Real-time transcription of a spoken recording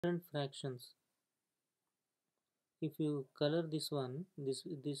different fractions. If you color this one,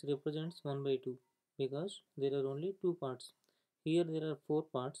 this represents 1 by 2 because there are only two parts. Here there are four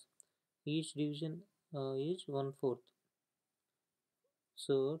parts. Each division is 1/4.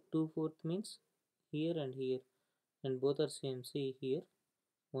 So 2/4 means here and here, and both are same. See here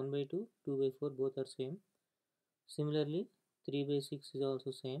 1 by 2, 2 by 4 both are same. Similarly 3 by 6 is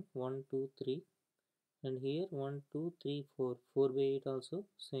also same, 1, 2, 3, and here 1, 2, 3, 4, 4 by 8 also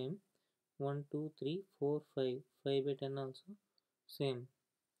same, 1, 2, 3, 4, 5, 5 by 10 also same.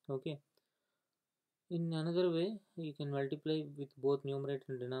 Okay. In another way, you can multiply with both numerator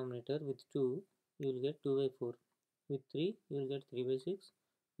and denominator. With 2, you will get 2 by 4. With 3, you will get 3 by 6.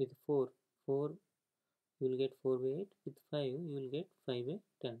 With 4, you will get 4 by 8. With 5, you will get 5 by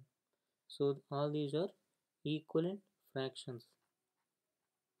 10. So all these are equivalent fractions.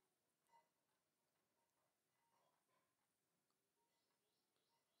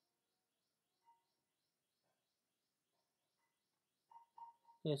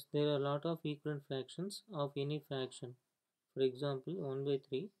 Yes, there are a lot of equivalent fractions of any fraction. For example, 1 by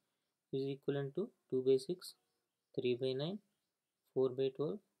 3 is equivalent to 2 by 6, 3 by 9, 4 by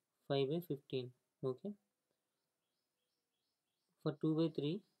 12, 5 by 15. Okay. For 2 by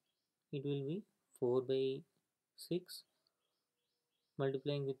 3, it will be 4 by 6,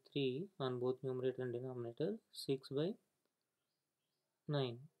 multiplying with 3 on both numerator and denominator, 6 by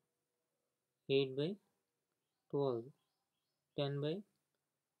 9, 8 by 12, 10 by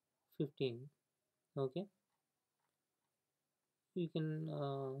 15. Okay. You can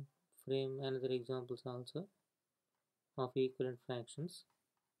frame another examples also of equivalent fractions.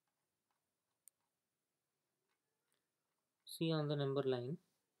 See on the number line,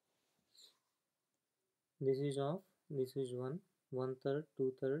 this is of, this is 1, 1/3,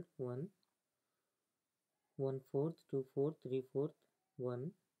 2/3, 1, 1/4, 2/4, 3/4, 1,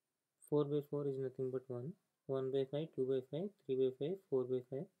 4 by 4 is nothing but 1, 1 by 5, 2 by 5, 3 by 5, 4 by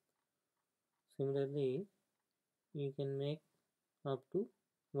 5. Similarly, you can make up to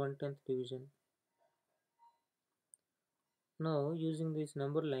 1/10 division. Now using these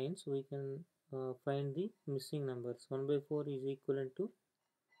number lines, we can find the missing numbers. 1 by 4 is equivalent to,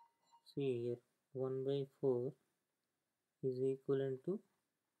 see here, 1 by 4 is equivalent to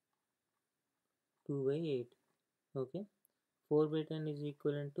 2 by 8. Okay. 4 by 10 is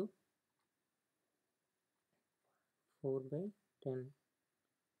equivalent to 4 by 10.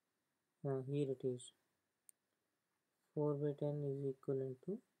 Here it is. 4 by 10 is equivalent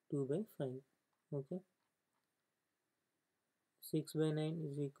to 2 by 5. Okay. 6 by 9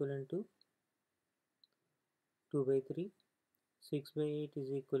 is equivalent to 2 by 3. 6 by 8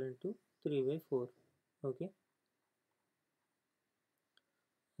 is equivalent to 3 by 4. Okay.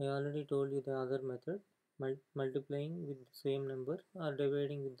 I already told you the other method, multiplying with the same number or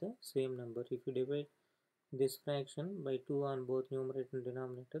dividing with the same number. If you divide this fraction by 2 on both numerator and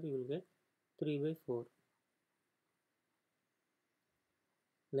denominator, you will get 3 by 4.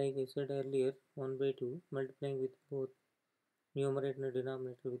 Like I said earlier, 1 by 2, multiplying with both numerator and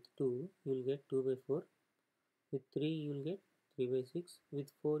denominator with 2, you will get 2 by 4. With 3, you will get 3 by 6.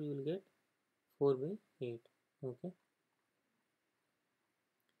 With 4, you will get 4 by 8. Okay.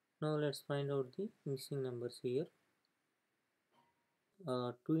 Now let's find out the missing numbers here.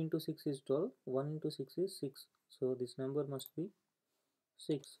 2 into 6 is 12, 1 into 6 is 6. So this number must be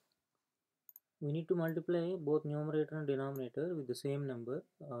 6. We need to multiply both numerator and denominator with the same number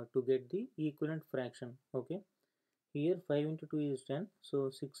to get the equivalent fraction. Okay. Here 5 into 2 is 10. So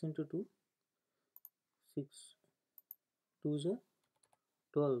 6 into 2, 6 2 is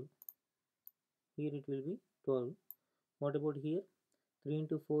 12. Here it will be 12. What about here? 3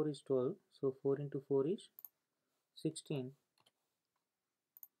 into 4 is 12. So 4 into 4 is 16.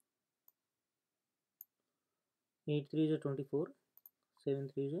 8 3 is 24. 7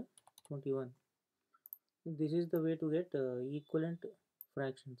 3 is 21. This is the way to get equivalent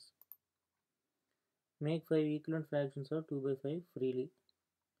fractions. Make 5 equivalent fractions of 2 by 5 freely.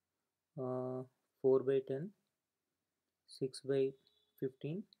 4 by 10, 6 by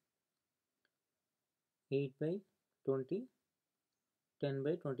 15, 8 by 20, 10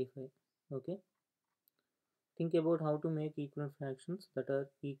 by 25. Okay. Think about how to make equivalent fractions that are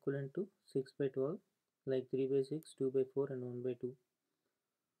equivalent to 6 by 12, like 3 by 6, 2 by 4, and 1 by 2.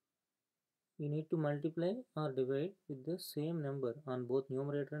 You need to multiply or divide with the same number on both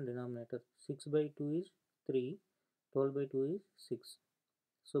numerator and denominator. 6 by 2 is 3, 12 by 2 is 6.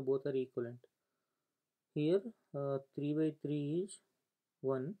 So both are equivalent. Here 3 by 3 is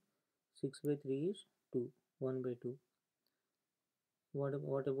 1, 6 by 3 is 2, 1 by 2.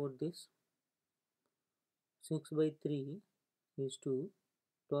 What about this? 6 by 3 is 2,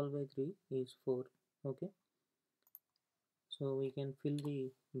 12 by 3 is 4. Okay, so we can fill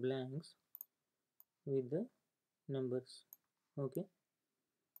the blanks with the numbers. Okay,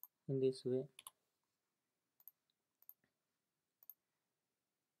 in this way.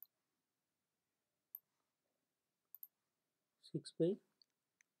 6 by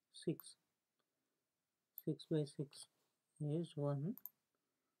 6. 6 by 6 is 1.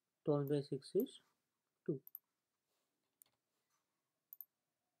 12 by 6 is 2.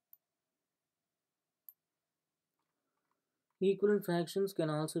 Equivalent fractions can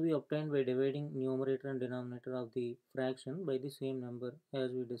also be obtained by dividing numerator and denominator of the fraction by the same number,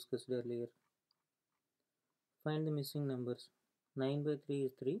 as we discussed earlier. Find the missing numbers. 9 by 3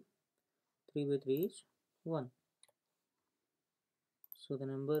 is 3. 3 by 3 is 1. So the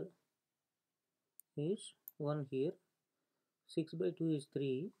number is 1 here. 6 by 2 is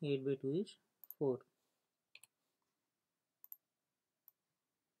 3. 8 by 2 is 4.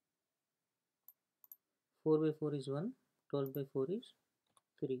 4 by 4 is 1. 12 by 4 is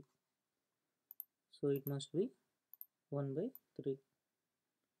 3. So it must be 1 by 3.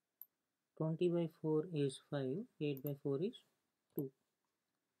 20 by 4 is 5. 8 by 4 is 2.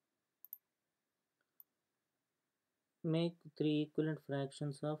 Make 3 equivalent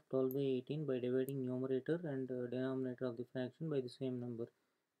fractions of 12 by 18 by dividing numerator and denominator of the fraction by the same number.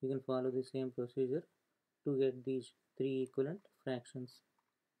 You can follow the same procedure to get these 3 equivalent fractions.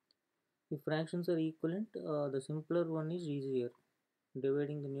 If fractions are equivalent, the simpler one is easier.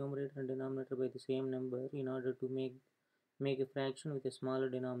 Dividing the numerator and denominator by the same number in order to make a fraction with a smaller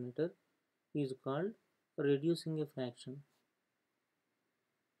denominator is called reducing a fraction.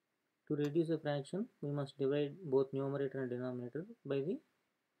 To reduce a fraction, we must divide both numerator and denominator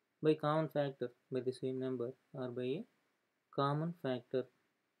by common factor by the same number or by a common factor.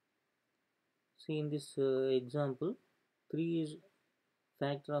 See, in this example, 3 is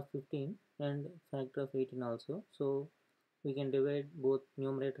factor of 15 and factor of 18 also. So we can divide both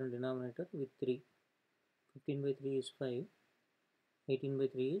numerator and denominator with 3. 15 by 3 is 5. 18 by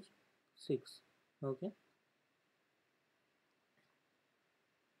 3 is 6. Okay.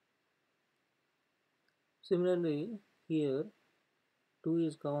 Similarly, here 2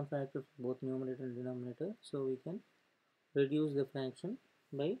 is common factor for both numerator and denominator, so we can reduce the fraction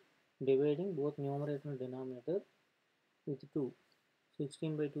by dividing both numerator and denominator with 2.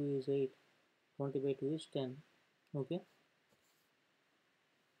 16 by 2 is 8. 20 by 2 is 10. Okay.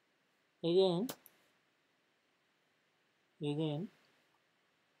 Again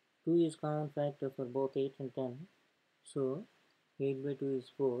 2 is common factor for both 8 and 10. So 8 by 2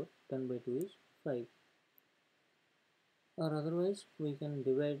 is 4. 10 by 2 is 5. Or otherwise we can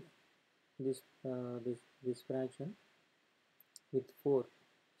divide this fraction with 4.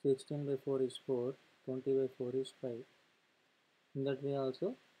 16 by 4 is 4. 20 by 4 is 5. In that way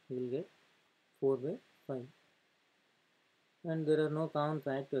also we will get 4 by 5. And there are no common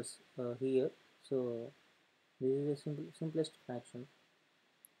factors here, so this is a simplest fraction.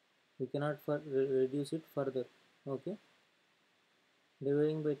 We cannot reduce it further. Okay,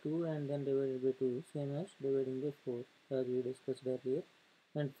 dividing by 2 and then divided by 2 same as dividing by 4, as we discussed earlier.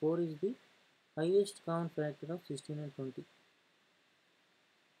 And 4 is the highest common factor of 16 and 20.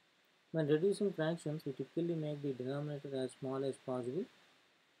 When reducing fractions, we typically make the denominator as small as possible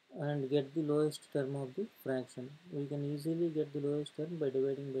and get the lowest term of the fraction. We can easily get the lowest term by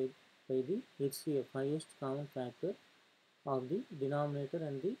dividing by the HCF, highest common factor of the denominator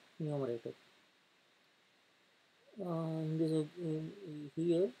and the numerator.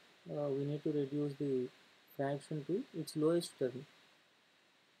 Here we need to reduce the fraction to its lowest term.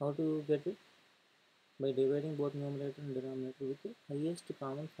 How to get it? By dividing both numerator and denominator with the highest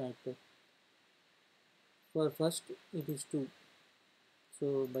common factor. For first it is 2.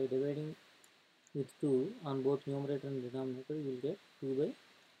 So by dividing with 2 on both numerator and denominator, you will get 2 by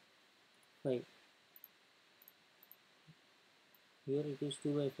 5. Here it is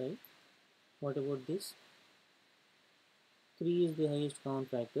 2 by 5. What about this? 3 is the highest common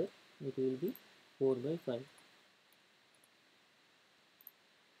factor. It will be 4 by 5.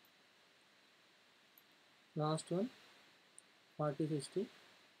 Last one, 40, 60.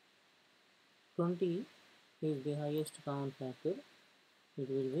 20 is the highest common factor. It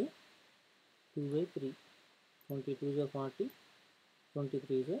will be 2 by 3. 22 is a 40.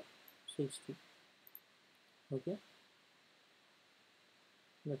 23 is a 60. Okay.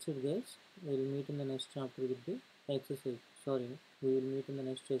 That's it, guys. We will meet in the next chapter with the exercise. We will meet in the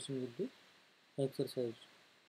next session with the exercise.